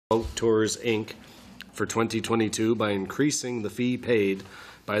Boat Tours, Inc. for 2022 by increasing the fee paid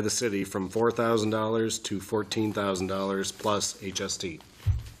by the city from $4,000 to $14,000 plus HST.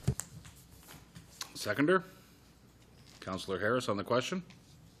 Seconder. Councillor Harris on the question.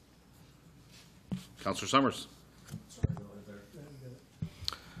 Councillor Summers.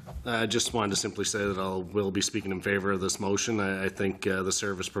 I just wanted to simply say that I will be speaking in favor of this motion. I think the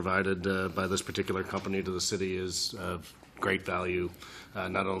service provided by this particular company to the city is of great value,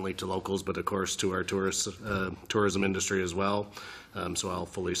 not only to locals, but of course to our tourism industry as well. So I'll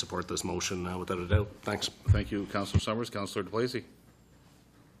fully support this motion without a doubt. Thanks. Thank you, Councillor Summers. Councillor DeBlazy.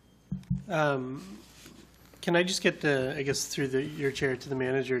 Can I just get, I guess, through your chair to the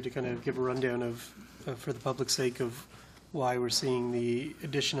manager to kind of give a rundown of, for the public's sake, of why we're seeing the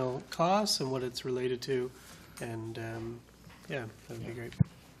additional costs and what it's related to, and yeah, that would be great.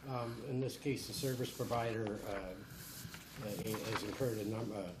 In this case, the service provider has incurred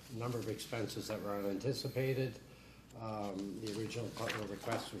a number of expenses that were unanticipated. The original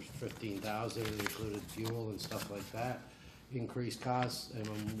request was $15,000. It included fuel and stuff like that. Increased costs, and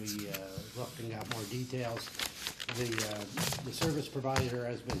when we looked and got more details, the service provider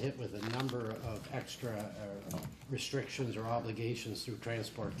has been hit with a number of extra restrictions or obligations through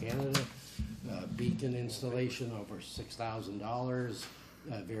Transport Canada. Beacon installation over $6,000,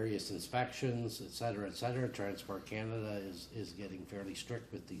 various inspections, et cetera, et cetera. Transport Canada is getting fairly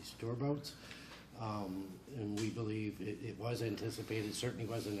strict with these tour boats. And we believe it was anticipated, certainly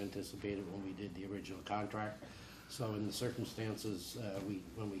wasn't anticipated when we did the original contract. So in the circumstances,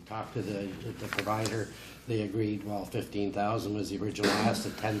 when we talked to the provider, they agreed, well, $15,000 was the original ask,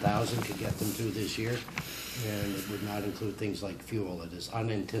 that $10,000 could get them through this year, and it would not include things like fuel. It is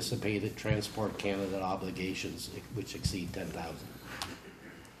unanticipated Transport Canada obligations which exceed $10,000.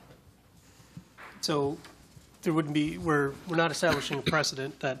 So there wouldn't be, we're not establishing a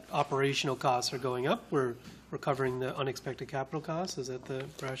precedent that operational costs are going up. We're covering the unexpected capital costs. Is that the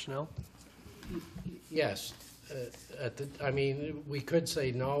rationale? Yes. I mean, we could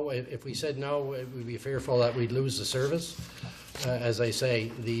say no. If we said no, it would be fearful that we'd lose the service. As I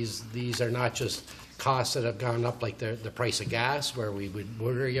say, these are not just costs that have gone up like the price of gas, where we would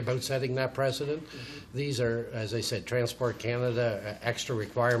worry about setting that precedent. These are, as I said, Transport Canada extra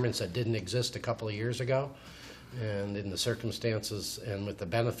requirements that didn't exist a couple of years ago. And in the circumstances and with the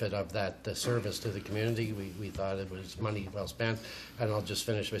benefit of that the service to the community, we thought it was money well spent. And I'll just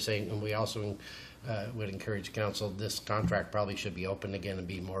finish by saying, and we also would encourage council, this contract probably should be open again and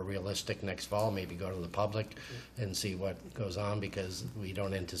be more realistic next fall, maybe go to the public and see what goes on, because we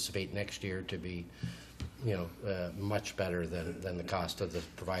don't anticipate next year to be, you know, much better than the cost of the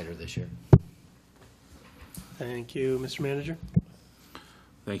provider this year. Thank you, Mr. Manager.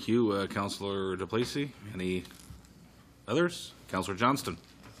 Thank you, Councillor DeBlazy. Any others? Councillor Johnston.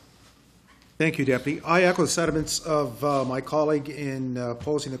 Thank you, Deputy. I echo the sentiments of my colleague in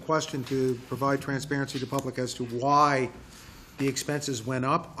posing the question to provide transparency to the public as to why the expenses went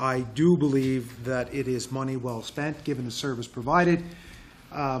up. I do believe that it is money well spent, given the service provided.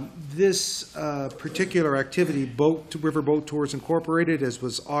 This particular activity, River Boat Tours Incorporated, as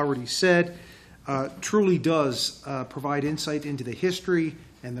was already said, truly does provide insight into the history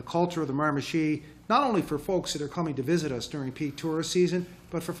and the culture of the Miramichi, not only for folks that are coming to visit us during peak tourist season,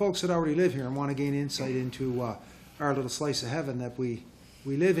 but for folks that already live here and want to gain insight into our little slice of heaven that we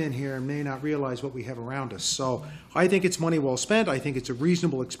live in here and may not realize what we have around us. So I think it's money well spent. I think it's a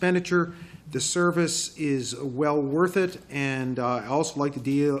reasonable expenditure. The service is well worth it, and I also like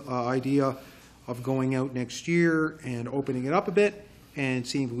the idea of going out next year and opening it up a bit and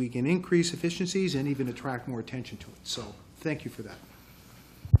seeing if we can increase efficiencies and even attract more attention to it. So thank you for that.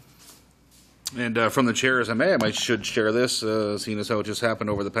 And from the chair, as I may, I should share this, seeing as how it just happened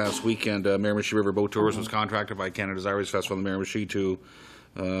over the past weekend. Miramichi River Boat Tours was contracted by Canada's Irish Festival in Miramichi to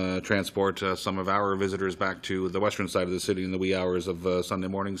transport some of our visitors back to the western side of the city in the wee hours of Sunday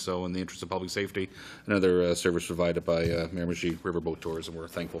morning. So in the interest of public safety, another service provided by Miramichi River Boat Tours, and we're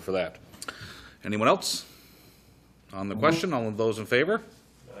thankful for that. Anyone else on the question? All of those in favor?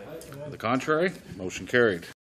 Aye. The contrary? Motion carried.